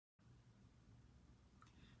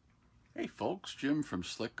folks. Jim from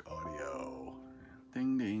Slick Audio.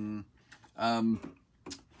 Ding, ding. I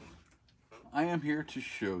am here to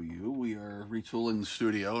show you, we are retooling the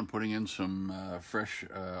studio and putting in some fresh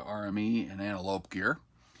RME and Antelope gear.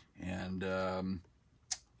 And I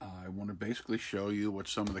want to basically show you what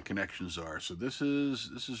some of the connections are. So this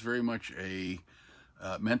is very much a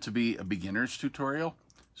meant to be a beginner's tutorial.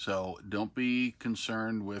 So don't be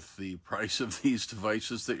concerned with the price of these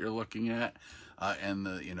devices that you're looking at and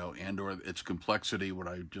or its complexity. What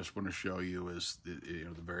I just want to show you is the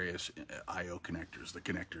various I/O connectors, the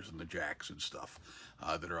connectors and the jacks and stuff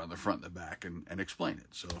that are on the front and the back, and explain it.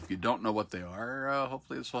 So if you don't know what they are,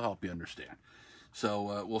 hopefully this will help you understand.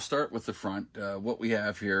 So we'll start with the front. What we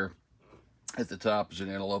have here at the top is an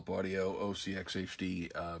Antelope Audio OCX HD.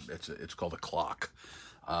 It's called a clock.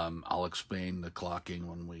 I'll explain the clocking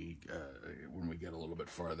when we get a little bit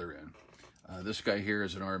farther in. This guy here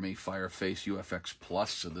is an RME Fireface UFX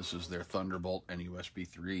Plus, so this is their Thunderbolt and USB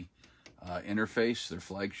 3 interface, their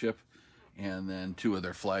flagship, and then two of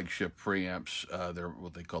their flagship preamps. They're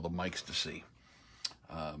what they call the Mixtasy.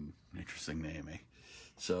 Interesting name, eh?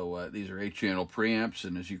 So these are 8-channel preamps,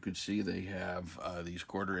 and as you can see, they have these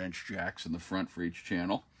 1/4-inch jacks in the front for each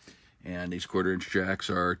channel. And these 1/4-inch jacks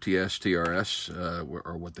are TS, TRS,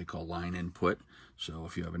 or what they call line input. So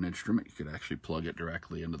if you have an instrument, you could actually plug it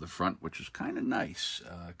directly into the front, which is kind of nice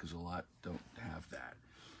because a lot don't have that.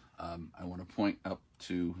 I want to point up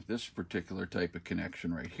to this particular type of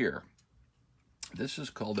connection right here. This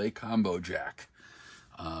is called a combo jack.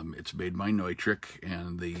 It's made by Neutrik,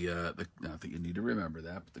 and I think you need to remember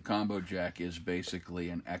that, but the combo jack is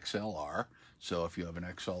basically an XLR. So if you have an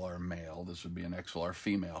XLR male, this would be an XLR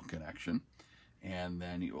female connection. And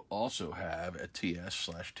then you also have a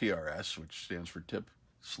TS/TRS, which stands for tip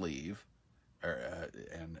sleeve,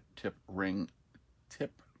 and TRS,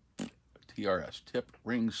 tip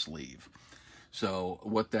ring sleeve. So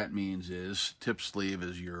what that means is tip sleeve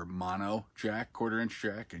is your mono jack, 1/4-inch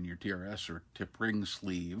jack, and your TRS or tip ring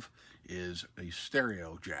sleeve is a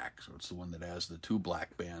stereo jack. So it's the one that has the 2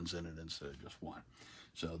 black bands in it instead of just one.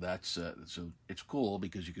 So that's so it's cool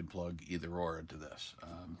because you can plug either or into this.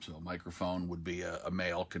 So a microphone would be a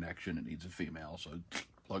male connection; it needs a female. So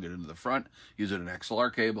plug it into the front, use it an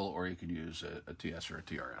XLR cable, or you can use a TS or a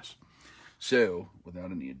TRS. So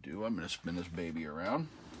without any ado, I'm going to spin this baby around.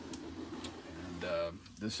 And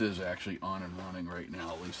this is actually on and running right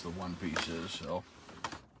now, at least the one piece is. So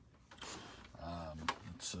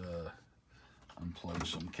let's unplug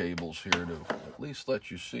some cables here to at least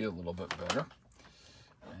let you see a little bit better.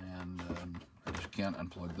 And I just can't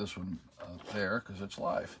unplug this one there because it's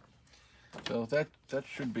live. So that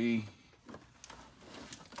should be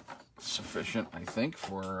sufficient, I think,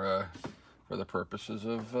 for the purposes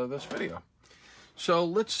of this video. So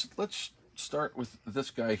let's start with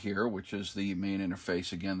this guy here, which is the main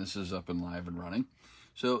interface. Again, this is up and live and running.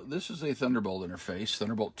 So this is a Thunderbolt interface,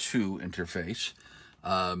 Thunderbolt 2 interface.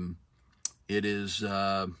 It is,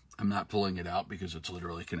 I'm not pulling it out because it's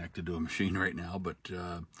literally connected to a machine right now, but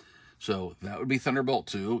so that would be Thunderbolt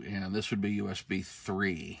 2, and this would be USB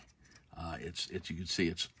 3. You can see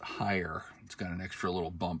it's higher. It's got an extra little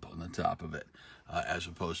bump on the top of it, as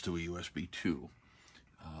opposed to a USB 2.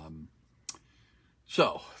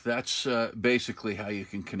 So that's basically how you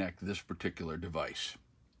can connect this particular device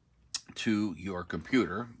to your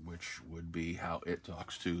computer, which would be how it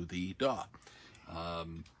talks to the DAW.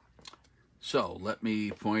 So let me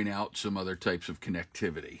point out some other types of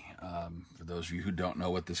connectivity. For those of you who don't know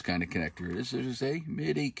what this kind of connector is, it is a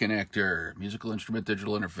MIDI connector, musical instrument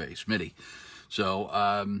digital interface, MIDI. So,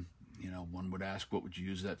 one would ask, what would you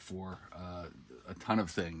use that for? A ton of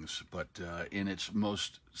things, but in its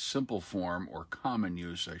most simple form, or common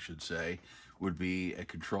use, I should say, would be a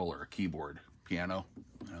controller, a keyboard, piano,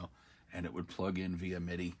 and it would plug in via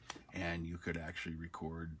MIDI, and you could actually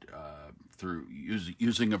record through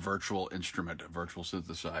using a virtual instrument, a virtual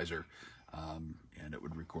synthesizer, and it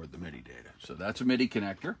would record the MIDI data. So that's a MIDI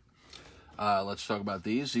connector. Let's talk about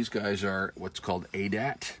these. These guys are what's called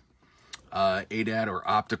ADAT. ADAT, or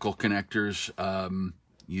optical connectors,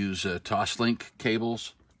 use Toslink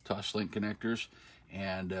cables, Toslink connectors,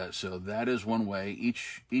 and so that is one way.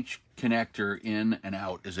 Each connector in and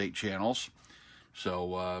out is 8 channels.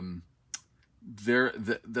 So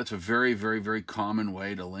that's a very, very, very common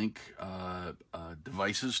way to link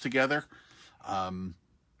devices together,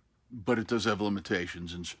 but it does have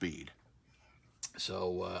limitations in speed.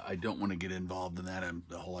 So I don't want to get involved in that.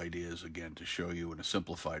 The whole idea is, again, to show you in a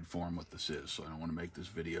simplified form what this is. So I don't want to make this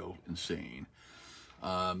video insane.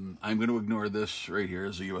 I'm going to ignore this right here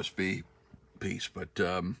as a USB piece, but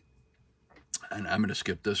and I'm going to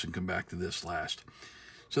skip this and come back to this last.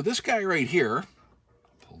 So this guy right here,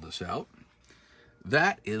 I'll pull this out,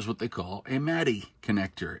 that is what they call a MADI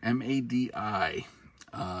connector, M-A-D-I.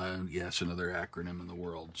 Yes, another acronym in the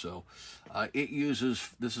world. So it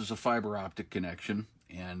uses, this is a fiber optic connection,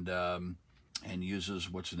 and uses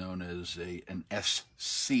what's known as an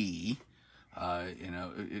SC. You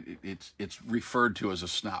know, it's referred to as a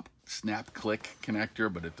snap click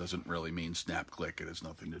connector, but it doesn't really mean snap click. It has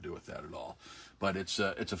nothing to do with that at all. But it's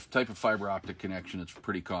a type of fiber optic connection. It's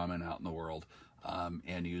pretty common out in the world,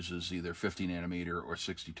 and uses either 50 nanometer or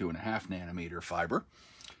 62.5 nanometer fiber,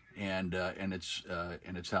 and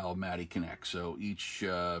it's how MADI connects. So each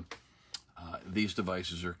these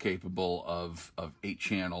devices are capable of 8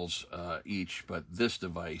 channels each, but this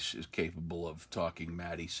device is capable of talking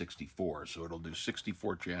MADI 64, so it'll do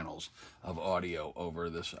 64 channels of audio over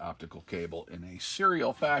this optical cable in a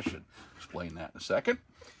serial fashion. Explain that in a second.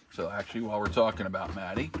 So actually, while we're talking about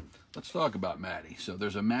MADI, let's talk about MADI. So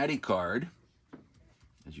there's a MADI card,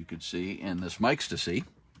 as you can see, in this Mixtasy.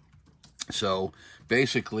 So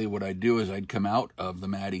basically what I'd do is I'd come out of the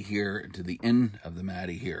MADI here to the end of the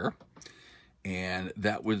MADI here, and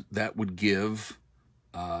that would give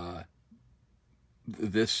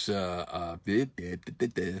this sorry,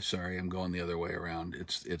 I'm going the other way around.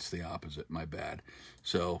 It's the opposite, my bad.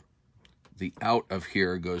 So the out of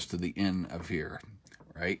here goes to the in of here,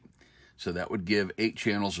 right? So that would give 8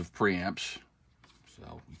 channels of preamps.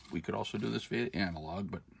 So we could also do this via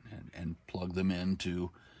analog, but and plug them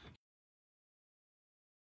into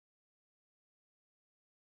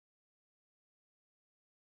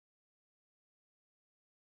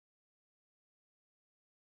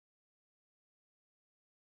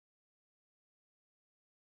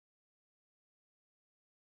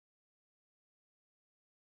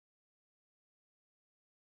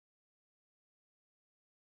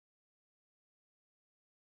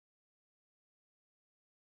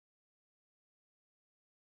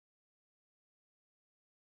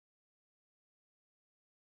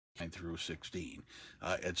through 16,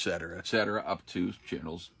 et cetera, up to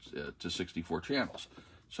channels to 64 channels.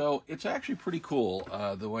 So it's actually pretty cool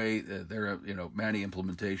the way their MADI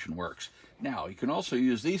implementation works. Now you can also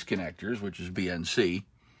use these connectors, which is BNC,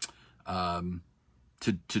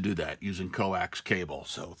 to do that using coax cable.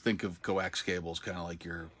 So think of coax cables kind of like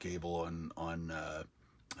your cable on the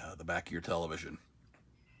back of your television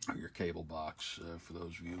or your cable box, for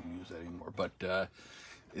those of you who use that anymore. But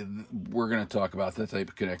we're going to talk about that type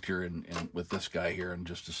of connector and with this guy here in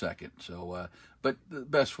just a second. So, but the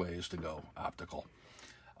best way is to go optical.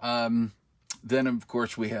 Then, of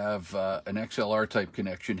course, we have an XLR type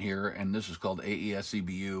connection here, and this is called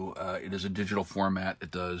AES-EBU. It is a digital format.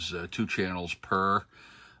 It does 2 channels per,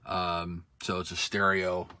 so it's a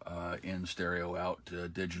stereo in, stereo out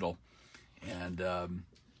digital, and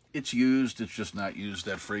it's used. It's just not used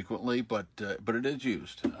that frequently, but it is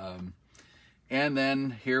used. And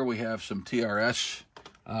then here we have some TRS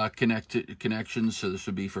connections. So this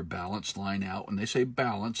would be for balanced line out. When they say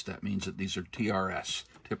balanced, that means that these are TRS,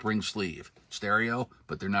 tip ring sleeve, stereo,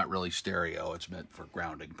 but they're not really stereo. It's meant for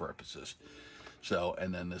grounding purposes. So,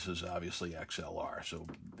 and then this is obviously XLR. So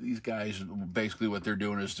these guys, basically what they're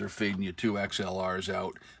doing is they're feeding you 2 XLRs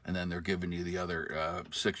out, and then they're giving you the other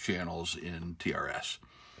 6 channels in TRS.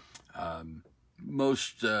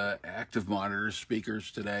 Most active monitors,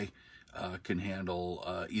 speakers today, can handle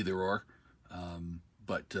either or,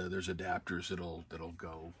 but there's adapters that'll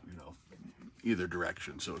go either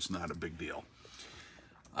direction, so it's not a big deal.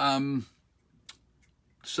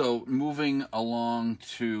 So moving along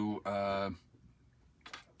to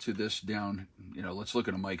this down, let's look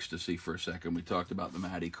at a Mixtasy for a second. We talked about the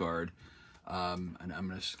MADI card, and I'm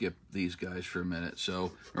going to skip these guys for a minute.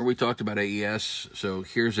 So remember we talked about AES. So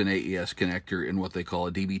here's an AES connector in what they call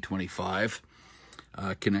a DB25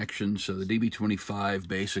 connection. So the DB25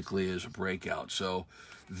 basically is a breakout. So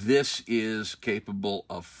this is capable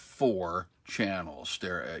of 4 channels,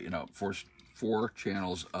 four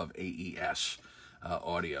channels of AES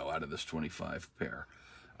audio out of this 25 pair.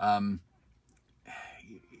 I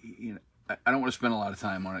don't want to spend a lot of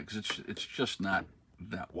time on it because it's just not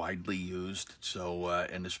that widely used. So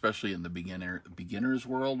and especially in the beginner's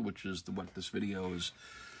world, which is what this video is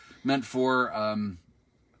meant for.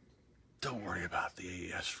 Don't worry about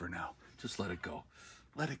the AES for now. Just let it go.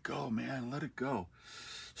 Let it go, man. Let it go.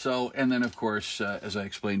 So, and then, of course, as I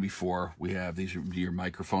explained before, we have these are your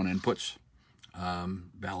microphone inputs.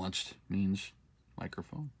 Balanced means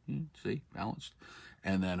microphone. See, balanced.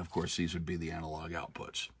 And then, of course, these would be the analog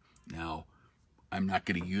outputs. Now, I'm not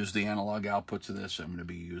going to use the analog outputs of this. I'm going to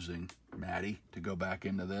be using MADI to go back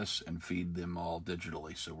into this and feed them all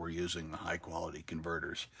digitally. So we're using the high quality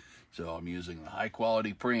converters. So I'm using the high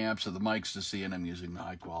quality preamps of the mics to see, and I'm using the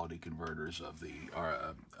high quality converters of the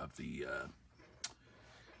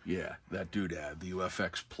that doodad, the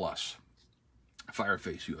UFX Plus,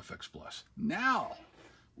 Fireface UFX Plus. Now,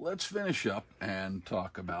 let's finish up and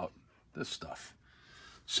talk about this stuff.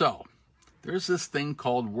 So, there's this thing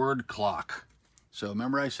called word clock. So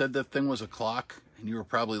remember I said that thing was a clock, and you were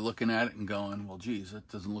probably looking at it and going, well, geez, it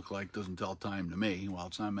doesn't tell time to me. Well,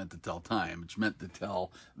 it's not meant to tell time. It's meant to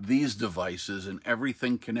tell these devices and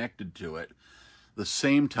everything connected to it the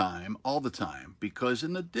same time, all the time, because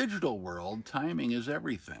in the digital world, timing is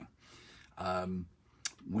everything.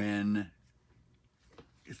 When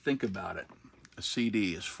you think about it, a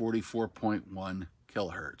CD is 44.1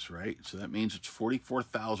 kilohertz, right? So that means it's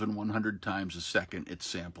 44,100 times a second it's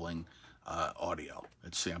sampling audio.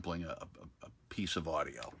 It's sampling a piece of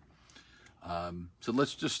audio. So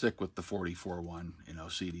let's just stick with the 44.1,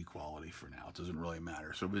 CD quality for now. It doesn't really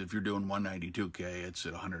matter. So if you're doing 192K, it's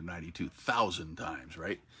at 192,000 times,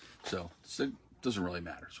 right? So it doesn't really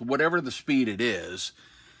matter. So whatever the speed it is,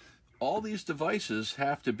 all these devices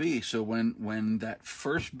have to be, so when that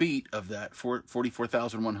first beat of that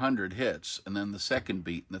 44,100 hits, and then the second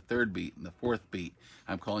beat, and the third beat, and the fourth beat,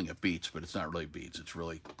 I'm calling it beats, but it's not really beats, it's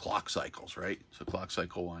really clock cycles, right? So clock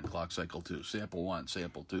cycle 1, clock cycle 2, sample 1,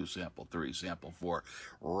 sample 2, sample 3, sample 4,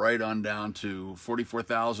 right on down to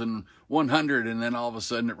 44,100, and then all of a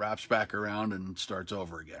sudden it wraps back around and starts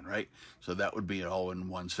over again, right? So that would be all in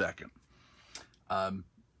 1 second.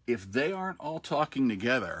 If they aren't all talking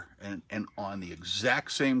together and on the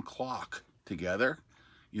exact same clock together,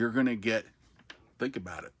 you're going to get, think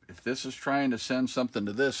about it. If this is trying to send something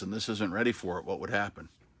to this and this isn't ready for it, what would happen?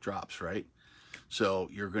 Drops, right? So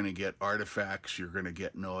you're going to get artifacts, you're going to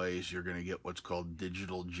get noise, you're going to get what's called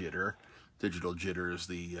digital jitter. Digital jitter is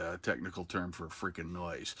the technical term for freaking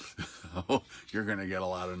noise. You're going to get a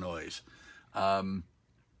lot of noise.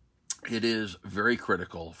 It is very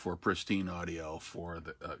critical for pristine audio for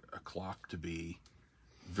a clock to be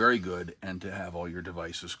very good and to have all your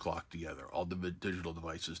devices clocked together. All the digital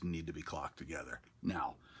devices need to be clocked together.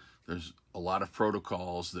 Now, there's a lot of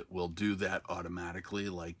protocols that will do that automatically,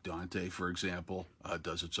 like Dante, for example,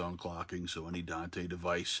 does its own clocking, so any Dante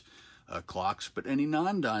device clocks, but any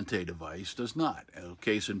non-Dante device does not.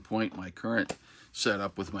 Case in point, my current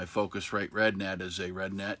setup with my Focusrite RedNet is a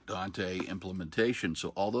RedNet Dante implementation, so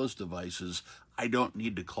all those devices I don't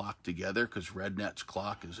need to clock together because RedNet's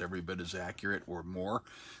clock is every bit as accurate or more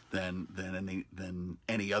than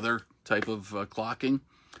any other type of clocking.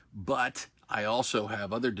 But I also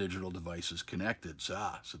have other digital devices connected.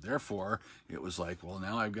 So therefore, it was like, well,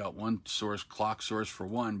 now I've got one source, clock source for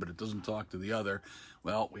one, but it doesn't talk to the other.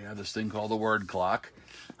 Well, we have this thing called the word clock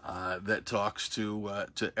that talks to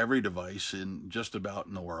every device in just about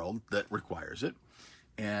in the world that requires it.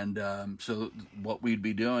 And so what we'd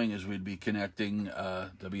be doing is we'd be connecting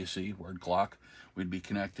WC, word clock. We'd be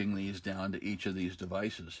connecting these down to each of these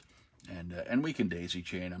devices. And we can daisy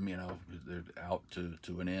chain them, they're out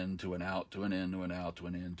to an in, to an out, to an in, to an out, to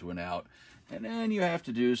an in, to an out. And then you have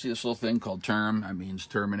to do, see this little thing called term, that means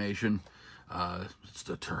termination. It's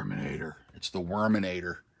the Terminator. It's the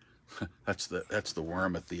Worminator. That's the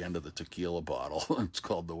worm at the end of the tequila bottle. It's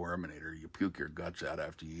called the Worminator. You puke your guts out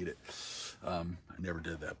after you eat it. I never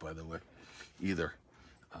did that, by the way, either.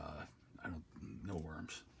 No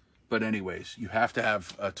worms. But anyways, you have to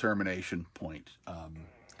have a termination point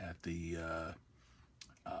at the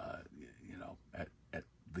at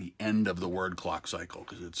the end of the word clock cycle,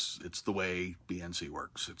 because it's the way BNC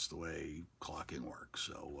works. It's the way clocking works.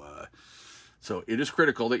 So it is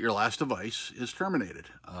critical that your last device is terminated.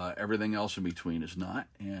 Everything else in between is not.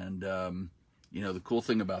 And the cool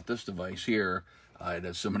thing about this device here, it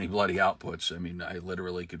has so many bloody outputs. I mean, I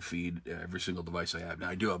literally could feed every single device I have. Now,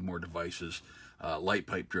 I do have more devices, light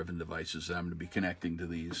pipe driven devices that I'm going to be connecting to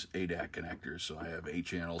these ADAC connectors. So I have 8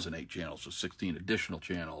 channels and 8 channels, so 16 additional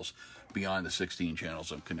channels beyond the 16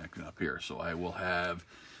 channels I'm connecting up here. So I will have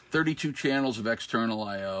 32 channels of external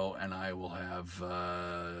I/O, and I will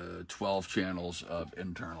have 12 channels of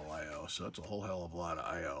internal I/O. So it's a whole hell of a lot of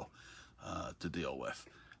I/O to deal with.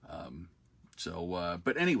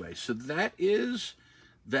 But anyway, so that is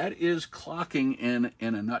clocking in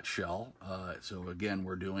a nutshell. So again,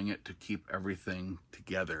 we're doing it to keep everything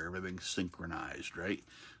together, everything synchronized, right?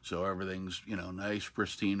 So everything's, nice,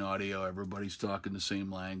 pristine audio. Everybody's talking the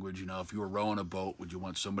same language. If you were rowing a boat, would you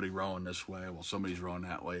want somebody rowing this way? Well, somebody's rowing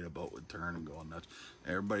that way. The boat would turn and go nuts.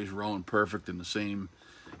 Everybody's rowing perfect in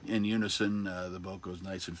unison. The boat goes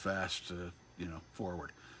nice and fast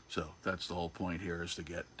forward. So that's the whole point here, is to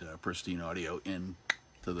get pristine audio into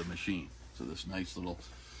the machine. So this nice little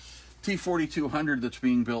T4200 that's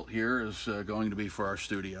being built here is going to be for our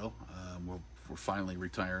studio. We're finally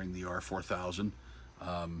retiring the R4000,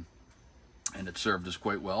 and it served us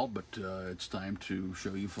quite well, but it's time to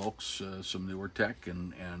show you folks some newer tech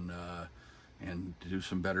and to do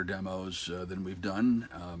some better demos than we've done,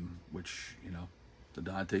 which, the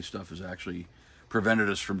Dante stuff has actually prevented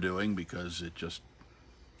us from doing because it just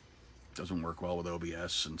doesn't work well with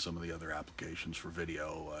OBS and some of the other applications for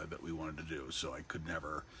video that we wanted to do. So I could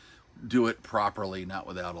never do it properly, not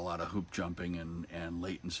without a lot of hoop jumping and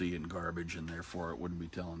latency and garbage, and therefore it wouldn't be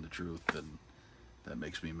telling the truth, and that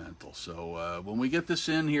makes me mental. So when we get this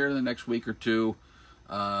in here in the next week or two,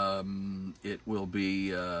 it will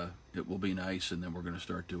be nice, and then we're going to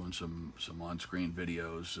start doing some on-screen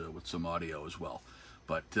videos with some audio as well.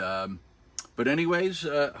 But anyways,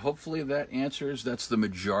 hopefully that answers. That's the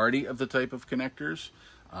majority of the type of connectors.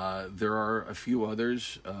 There are a few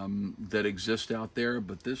others that exist out there,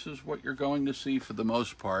 but this is what you're going to see for the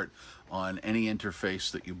most part on any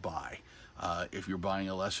interface that you buy. If you're buying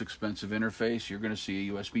a less expensive interface, you're going to see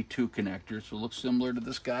a USB 2 connector. So it looks similar to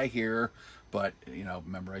this guy here, but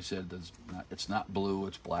remember I said it's not blue,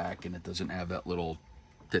 it's black, and it doesn't have that little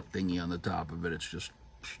tip thingy on the top of it. It's just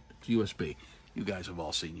USB. You guys have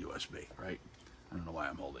all seen USB, right? I don't know why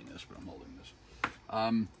I'm holding this, but I'm holding this.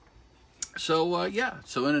 Yeah,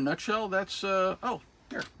 so in a nutshell, that's, oh,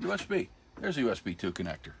 here, USB. There's a USB 2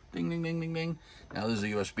 connector. Ding, ding, ding, ding, ding. Now this is a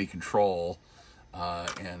USB control,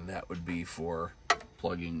 and that would be for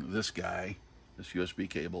plugging this USB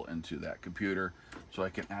cable into that computer, so I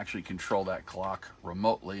can actually control that clock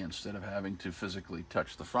remotely instead of having to physically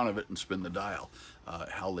touch the front of it and spin the dial.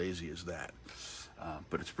 How lazy is that?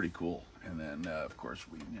 But it's pretty cool. And then, of course,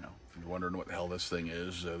 if you're wondering what the hell this thing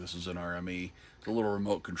is, this is an RME. It's a little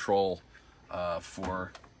remote control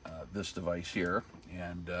for this device here,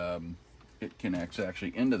 and it connects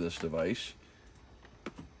actually into this device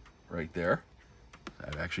right there.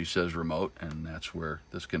 That actually says remote, and that's where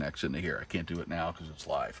this connects into here. I can't do it now because it's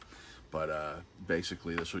live, but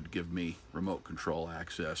basically this would give me remote control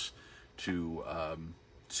access to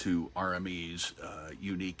RME's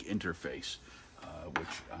unique interface, which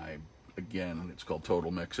again, it's called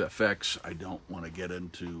Total Mix FX. I don't want to get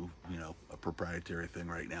into a proprietary thing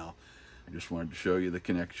right now. I just wanted to show you the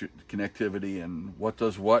connectivity and what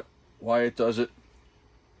does what, why it does it,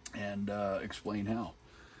 and explain how.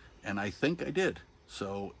 And I think I did.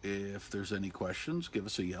 So if there's any questions, give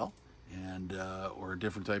us a yell, and or a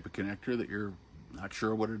different type of connector that you're not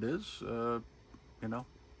sure what it is,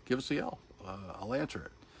 give us a yell. I'll answer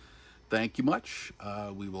it. Thank you much.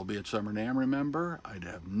 We will be at Summer NAMM, remember. I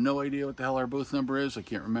have no idea what the hell our booth number is. I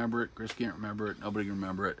can't remember it. Chris can't remember it. Nobody can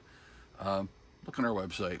remember it. Look on our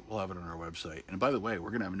website. We'll have it on our website. And by the way, we're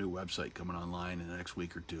going to have a new website coming online in the next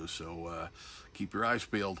week or two, so keep your eyes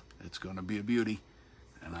peeled. It's going to be a beauty,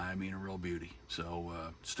 and I mean a real beauty. So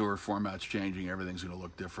store format's changing. Everything's going to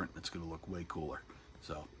look different. It's going to look way cooler.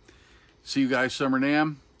 So see you guys, Summer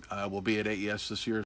NAMM. We'll be at AES this year.